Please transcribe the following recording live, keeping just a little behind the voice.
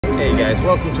guys,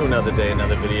 welcome to another day,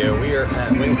 another video. We are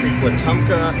at Windcreek,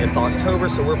 Wetumpka. It's October,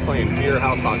 so we're playing Bier,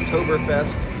 Haus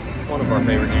Oktoberfest, one of our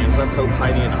favorite games. Let's hope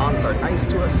Heidi and Hans are nice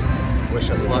to us. Wish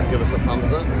us luck, give us a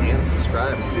thumbs up, and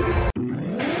subscribe.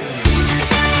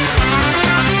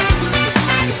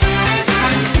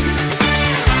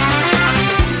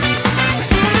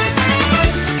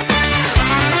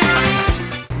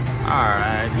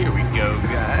 Alright, here we go,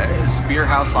 guys. Bier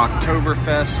Haus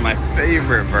Oktoberfest, my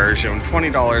favorite version.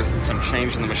 $20 and some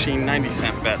change in the machine,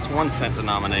 90-cent bets, 1-cent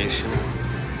denomination.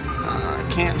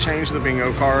 Can't change the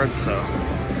bingo card, so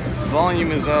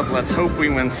volume is up. Let's hope we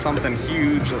win something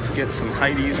huge. Let's get some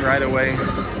Heidis right away.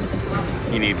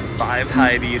 You need 5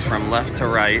 Heidis from left to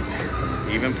right.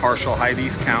 Even partial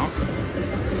Heidis count.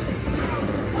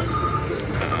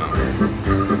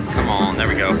 Come on, there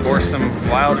we go. Pour some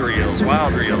wild reels,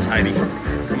 Heidi.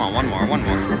 Come on, one more.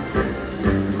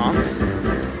 Hans?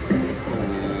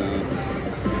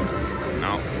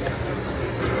 No.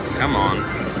 Come on.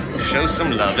 Show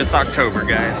some love. It's October,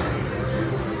 guys.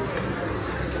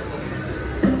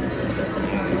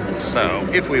 So,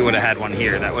 if we would have had one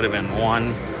here, that would have been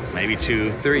 1, maybe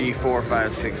 2, 3, 4,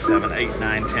 5, 6, 7, 8,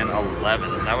 9, 10,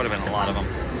 11. That would have been a lot of them.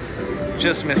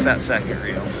 Just missed that second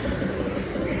reel.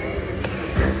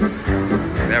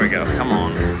 There we go. Come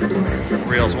on.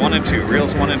 Reels 1 and 2.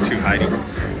 Reels 1 and 2, Heidi.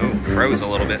 Oh, froze a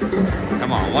little bit.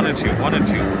 Come on. 1 and 2. 1 and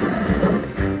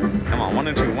 2. Come on. 1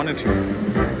 and 2. 1 and 2.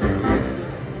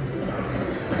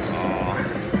 Oh,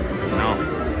 no.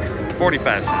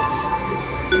 45 cents.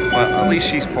 Well, at least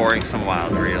she's pouring some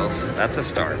wild reels. That's a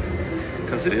start.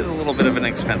 Because it is a little bit of an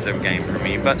expensive game for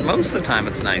me, but most of the time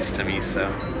it's nice to me, so.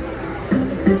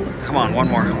 Come on, one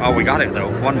more. Oh, we got it though.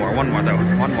 One more though.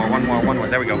 One more.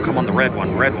 There we go. Come on, the red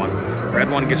one. Red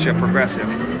one gets you a progressive.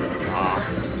 Ah,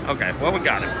 okay. Well, we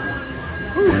got it.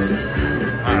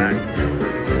 All right.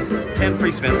 10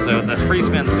 free spins. So the free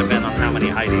spins depend on how many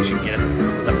Heidis you get.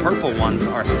 The purple ones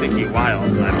are sticky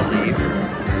wilds, I believe.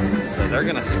 So they're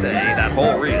gonna stay that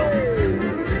whole reel.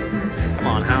 Come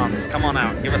on, Hounds. Come on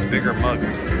out. Give us bigger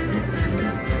mugs.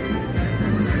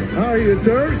 Are you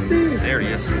thirsty? There he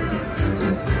is.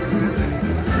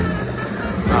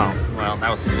 Oh, well, that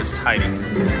was just Heidi.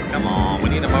 Come on, we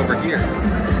need him over here.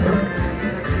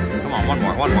 Come on, one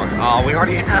more. Oh, we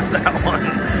already have that one.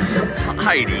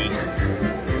 Heidi.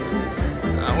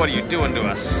 What are you doing to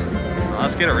us? Well,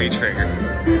 let's get a re-trigger.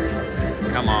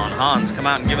 Come on, Hans, come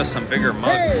out and give us some bigger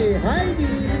mugs. Hey, Heidi!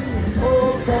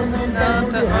 Oh, come on down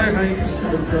to our house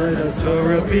and try to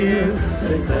pour a beer.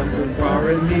 Take them from far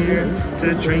and near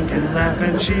to drink and laugh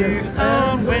and cheer.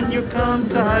 And when you come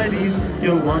to Heidi's,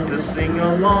 you'll want to sing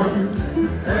along.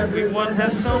 Everyone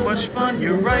has so much fun,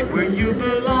 you're right where you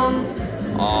belong.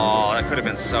 Oh, that could have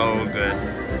been so good.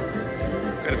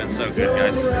 Could have been so good,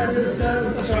 guys.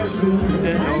 Let's go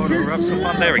to rub some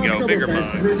fun. There we go, bigger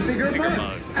mugs. Bigger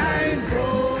mugs.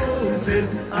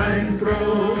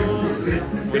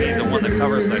 We need the one that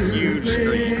covers the huge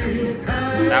screen.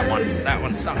 That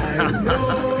one sunk.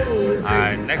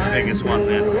 Alright, next biggest one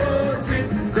then.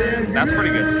 That's pretty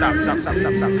good. Stop.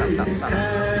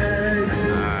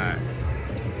 Alright.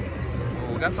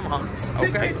 We got some Hans.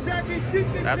 Okay.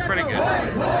 That's pretty good.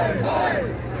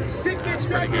 That's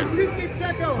pretty good.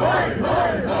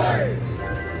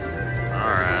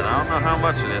 Alright, I don't know how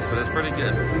much it is, but it's pretty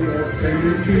good.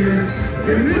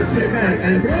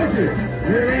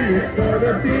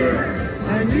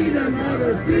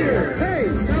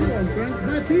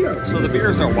 So the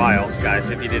beers are wilds, guys,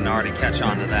 if you didn't already catch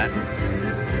on to that.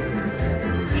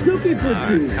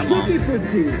 Right, come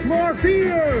on. More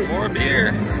beer! More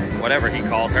beer. Whatever he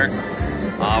called her.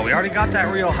 We already got that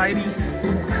reel, Heidi.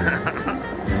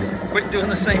 Quit doing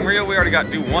the same reel. We already got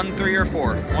do 1, 3, or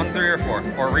 4. 1, 3, or 4.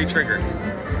 Or re-trigger.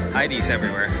 Heidi's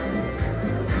everywhere.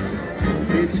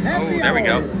 Oh, there we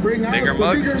go. Bigger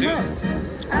mugs too.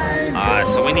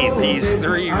 So we need these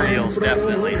 3 reels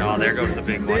definitely. Oh, there goes the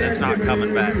big one. It's not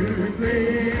coming back.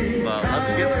 But let's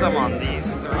get some on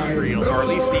these 3 reels, or at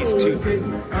least these 2.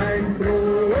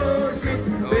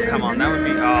 Oh, come on. That would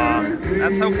be.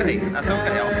 That's okay. That's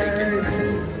okay. I'll take it.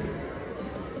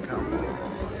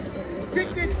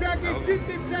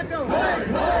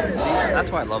 See, that's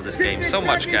why I love this game so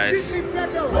much, guys.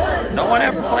 No one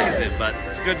ever plays it, but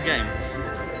it's a good game.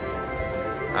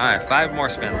 Alright, 5 more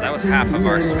spins. That was half of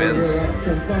our spins.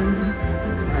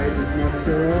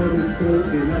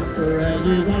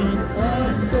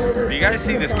 You guys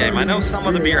see this game? I know some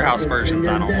of the Bier Haus versions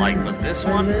I don't like, but this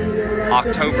one,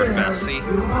 Oktoberfest, see?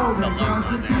 The logo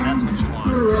there, that's what you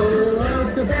want.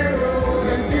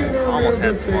 Almost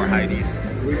had some more Heidis.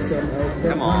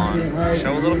 Come on,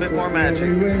 show a little bit more magic.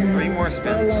 3 more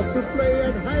spins.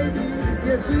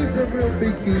 Yeah, she's a real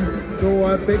big tease. So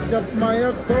I picked up my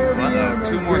accordion.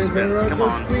 Two more spins. Come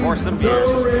on. Pour some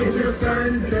beers.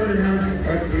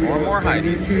 More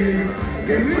Heidis.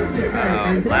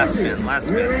 Last spin. Last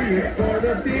spin.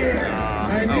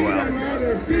 Oh well.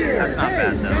 That's not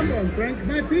bad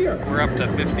though. We're up to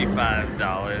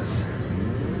 $55.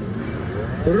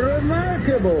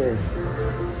 Remarkable.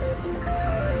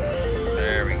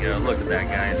 There we go. Look at that,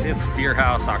 guys. It's Bier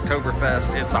Haus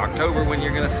Oktoberfest. It's October when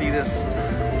you're going to see this.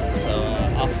 So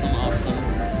awesome, awesome.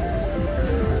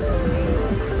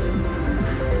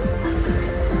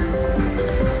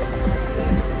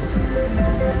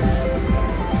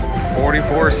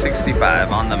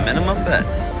 $44.65 on the minimum bet.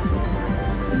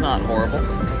 It's not horrible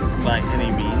by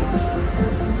any means.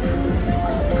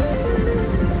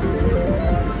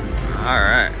 All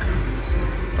right.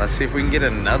 Let's see if we can get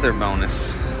another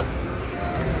bonus.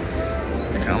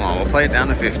 Come on, we'll play it down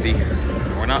to 50.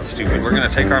 We're not stupid. We're going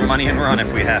to take our money and run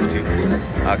if we have to.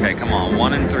 Okay, come on.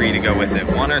 1 and 3 to go with it.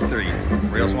 1 or 3.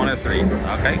 Reels 1 or 3.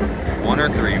 Okay. 1 or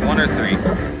 3. 1 or 3.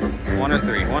 1 or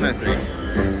 3. 1 or 3.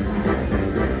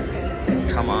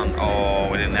 Come on. Oh,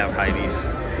 we didn't have Heidi's.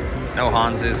 No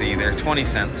Hans's either. 20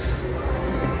 cents.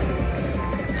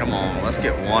 Come on. Let's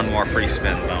get one more free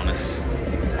spin bonus.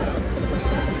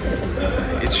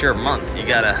 It's your month. You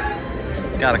gotta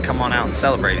come on out and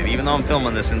celebrate it, even though I'm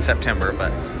filming this in September,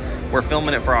 but we're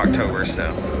filming it for October.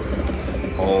 So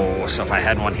so if I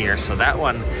had one here, so that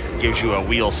one gives you a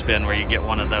wheel spin where you get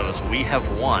one of those. We have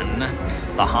won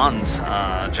the Hans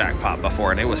jackpot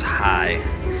before, and it was high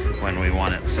when we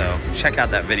won it. So check out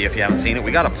that video if you haven't seen it.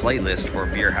 We got a playlist for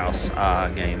Bier Haus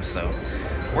games. So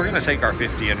we're gonna take our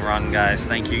 50 and run, guys.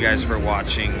 Thank you guys for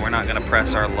watching. We're not gonna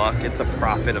press our luck. It's a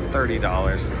profit of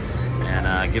 $30. And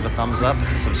give a thumbs up,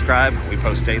 subscribe. We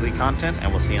post daily content,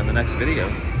 and we'll see you in the next video.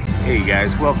 Hey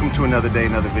guys, welcome to another day,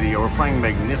 another video. We're playing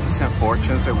Magnificent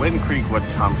Fortunes at Windcreek,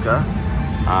 Wetumpka.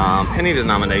 Penny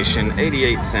denomination,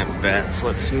 88-cent bets.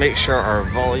 Let's make sure our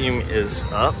volume is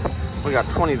up. We got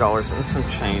 $20 and some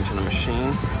change in the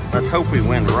machine. Let's hope we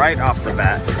win right off the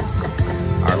bat.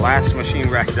 Our last machine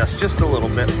wrecked us just a little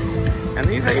bit. And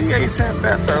these 88-cent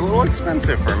bets are a little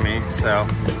expensive for me, so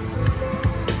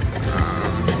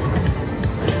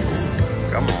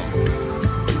come on.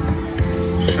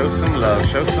 Show some love,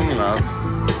 show some love.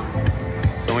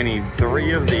 So we need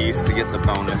 3 of these to get the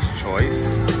bonus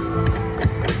choice.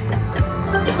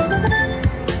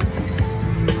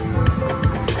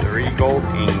 3 gold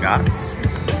ingots.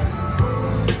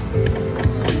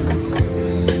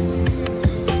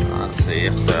 Let's see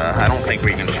if I don't think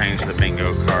we can change the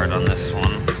bingo card on this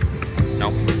one.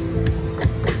 Nope.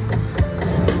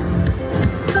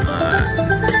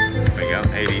 There we go,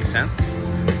 80 cents.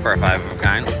 For a 5 of a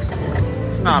kind.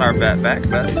 It's not our bet back,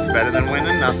 but it's better than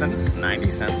winning nothing.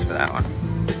 90 cents for that one.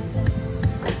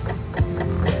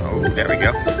 Oh, there we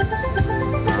go.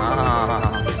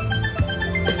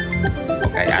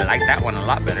 Okay, I like that one a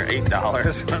lot better. $8.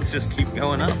 Let's just keep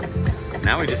going up.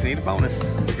 Now we just need a bonus.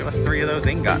 Give us 3 of those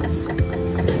ingots.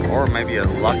 Or maybe a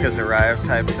luck has arrived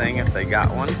type thing if they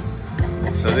got one.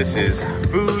 So this is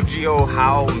Fujio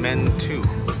Hao Men 2.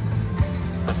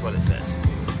 That's what it says.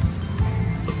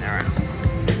 Alright.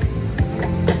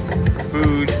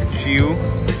 Fujio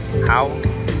Hao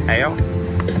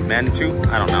Men 2?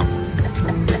 I don't know.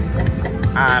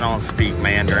 I don't speak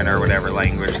Mandarin or whatever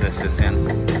language this is in.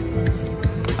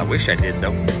 I wish I did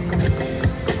though.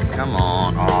 Come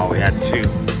on. Oh, we had 2.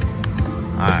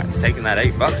 Alright, it's taking that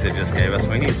 $8 it just gave us.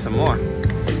 We need some more.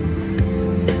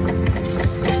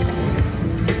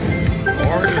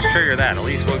 Or just trigger that. At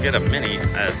least we'll get a mini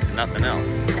if nothing else.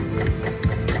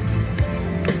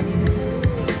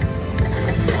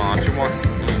 Come on, 2 more.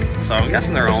 So I'm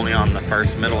guessing they're only on the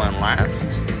first, middle, and last.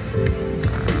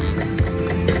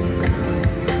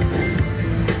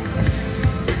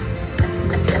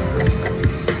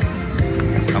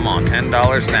 Come on, $10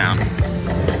 down.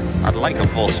 I'd like a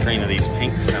full screen of these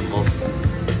pink symbols.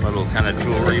 Little kind of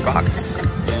jewelry box.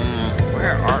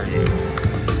 Where are you?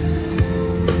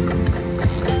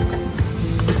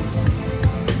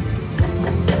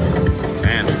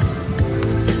 Man,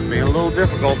 being a little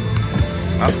difficult.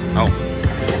 Oh.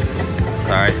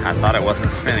 Sorry, I thought it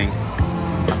wasn't spinning.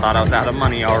 I thought I was out of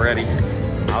money already.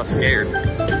 I was scared.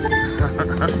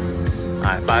 Alright,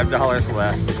 $5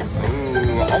 left.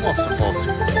 Ooh, almost a full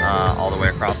all the way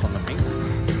across on the pinks.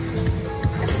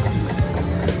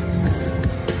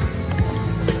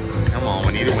 Come on,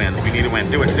 we need to win. We need to win.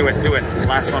 Do it, do it, do it.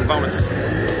 Last one, bonus.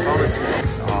 Bonus.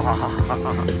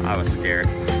 Oh, I was scared.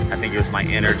 I think it was my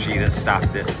energy that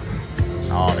stopped it.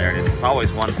 Oh, there it is. It's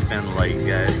always one spin late,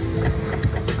 guys.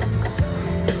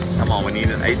 Come on, we need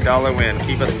an $8 win.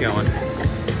 Keep us going.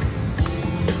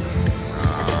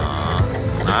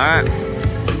 Alright,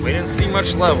 we didn't see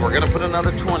much love. We're gonna put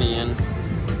another 20 in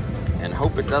and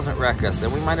hope it doesn't wreck us.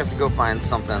 Then we might have to go find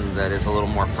something that is a little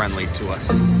more friendly to us,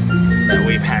 that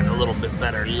we've had a little bit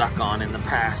better luck on in the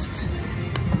past.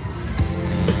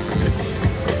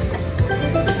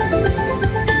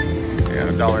 We got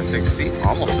 $1.60,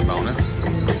 almost a bonus.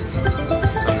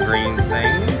 Some green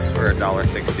things for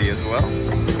 $1.60 as well.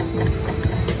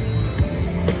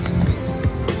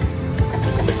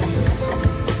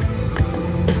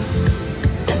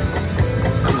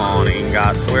 Come on,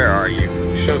 ingots, where are you?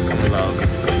 Show some love.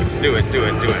 Do it, do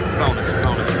it, do it. Bonus,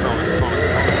 bonus, bonus, bonus,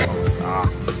 bonus, bonus. Ah.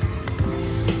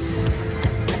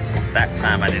 That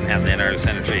time I didn't have the inner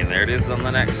synergy, and there it is on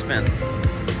the next spin.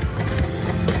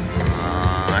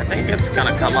 I think it's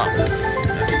gonna come up.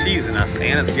 It's teasing us,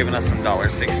 and it's giving us some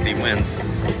 $1.60 wins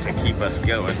to keep us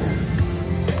going.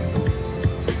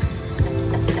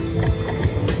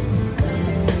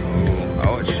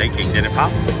 Oh, it's shaking. Did it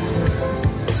pop?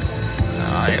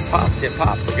 It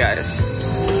popped, guys.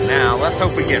 Now, let's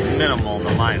hope we get minimal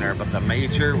the minor, but the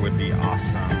major would be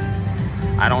awesome.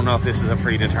 I don't know if this is a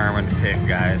predetermined pick,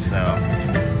 guys, so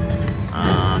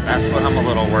that's what I'm a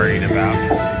little worried about.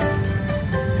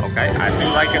 Okay, I do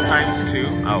like a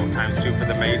 ×2. Oh, ×2 for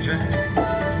the major.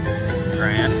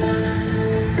 Grand.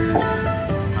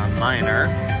 A minor.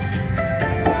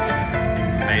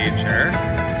 Major.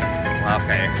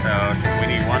 Okay, so we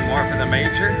need one more for the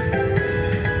major.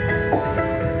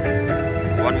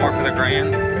 One more for the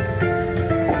grand.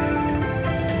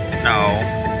 No,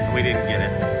 we didn't get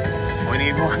it. We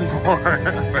need one more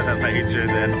for the major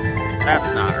then.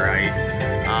 That's not right.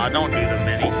 Don't do the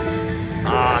mini.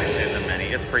 I did the mini.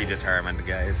 It's predetermined,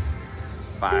 guys.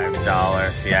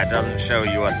 $5. Yeah, it doesn't show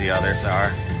you what the others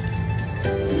are.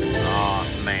 Oh,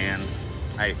 man.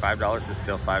 Hey, $5 is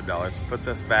still $5. Puts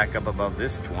us back up above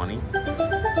this 20.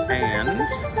 And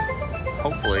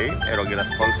hopefully, it'll get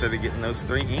us closer to getting those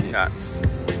 3 ingots.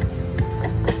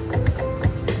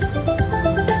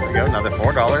 There we go, another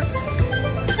 $4.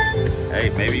 Hey,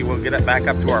 maybe we'll get it back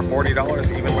up to our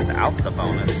 $40 even without the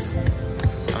bonus.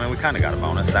 I mean, we kind of got a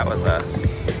bonus. That was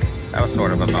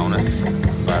sort of a bonus,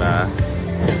 but I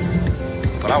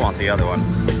want the other one.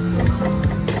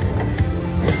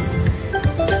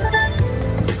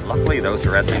 Luckily, those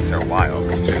red things are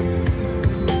wilds too.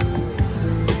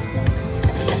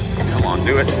 Come on,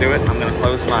 do it, do it. I'm gonna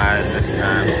close my eyes this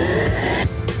time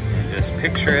and just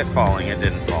picture it falling. It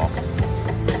didn't fall.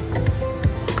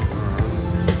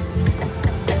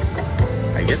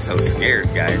 I get so scared,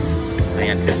 guys. The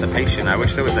anticipation. I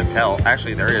wish there was a tell.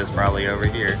 Actually, there is probably over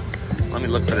here. Let me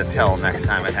look for the tell next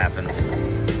time it happens.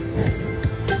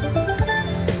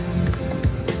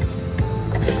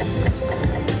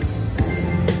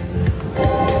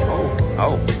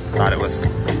 Oh, thought it was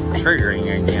triggering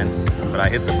again, but I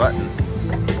hit the button.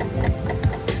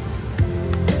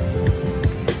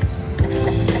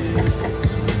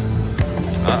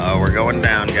 Uh-oh, we're going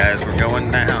down, guys. We're going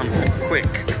down quick.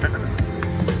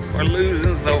 We're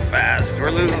losing so fast.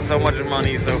 We're losing so much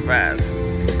money so fast.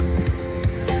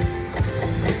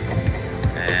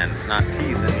 And it's not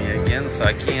teasing me again, so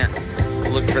I can't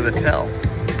look for the tell.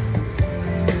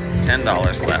 $10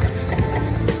 left.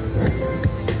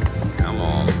 Come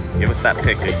on. Give us that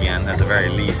pick again, at the very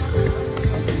least.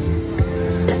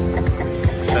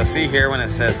 So see here when it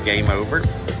says game over?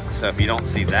 So if you don't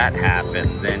see that happen,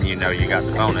 then you know you got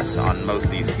the bonus on most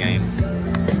of these games.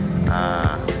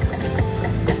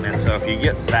 And so if you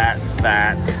get that,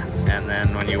 and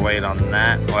then when you wait on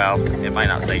that, well, it might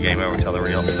not say game over until the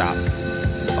reels stop.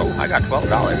 Oh, I got $12.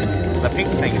 The pink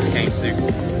things came through.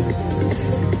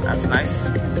 That's nice.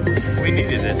 We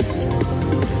needed it.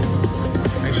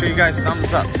 Make sure you guys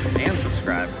thumbs up and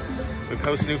subscribe. We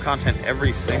post new content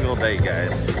every single day,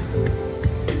 guys.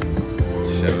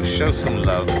 Show some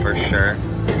love for sure.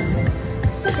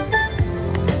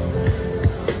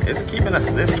 It's keeping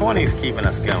us, this 20 is keeping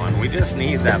us going. We just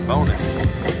need that bonus.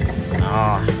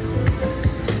 Oh,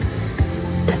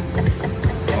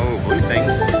 blue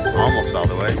things, almost all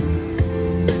the way.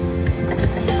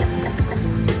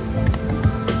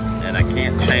 And I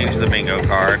can't change the bingo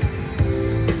card.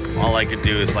 All I could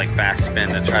do is like fast spin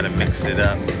to try to mix it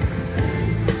up.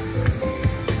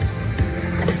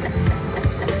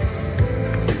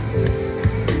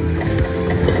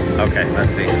 Okay,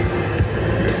 let's see.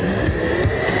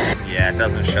 Yeah, it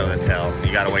doesn't show the tell.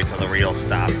 You gotta wait till the reel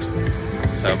stopped.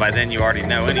 So by then you already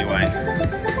know anyway.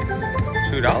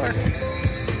 $2.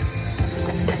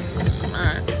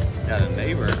 Alright. Got a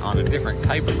neighbor on a different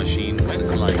type of machine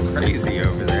winning like crazy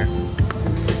over there.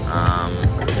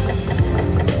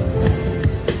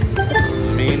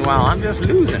 Meanwhile, I'm just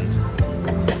losing.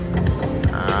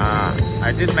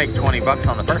 I did make 20 bucks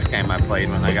on the first game I played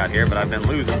when I got here, but I've been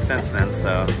losing since then,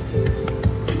 so.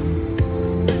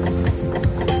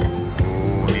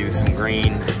 Ooh, needed some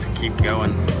green to keep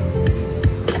going.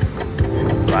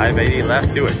 580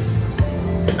 left, do it.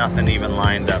 Nothing even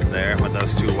lined up there with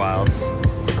those two wilds.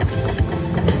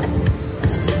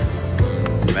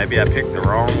 Maybe I picked the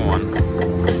wrong one.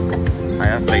 I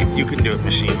have faith you can do it,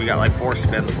 machine. We got like 4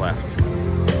 spins left.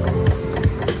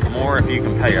 More if you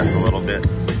can pay us a little bit.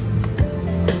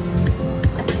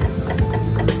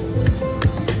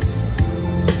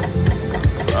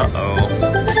 Uh-oh.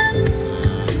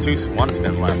 1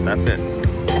 spin left, that's it.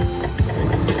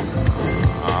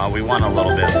 We won a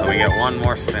little bit, so we get 1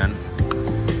 more spin.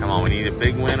 Come on, we need a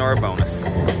big win or a bonus.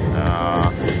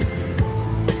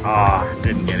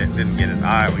 Didn't get it. All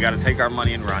right, we got to take our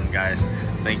money and run, guys.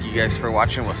 Thank you guys for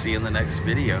watching. We'll see you in the next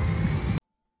video.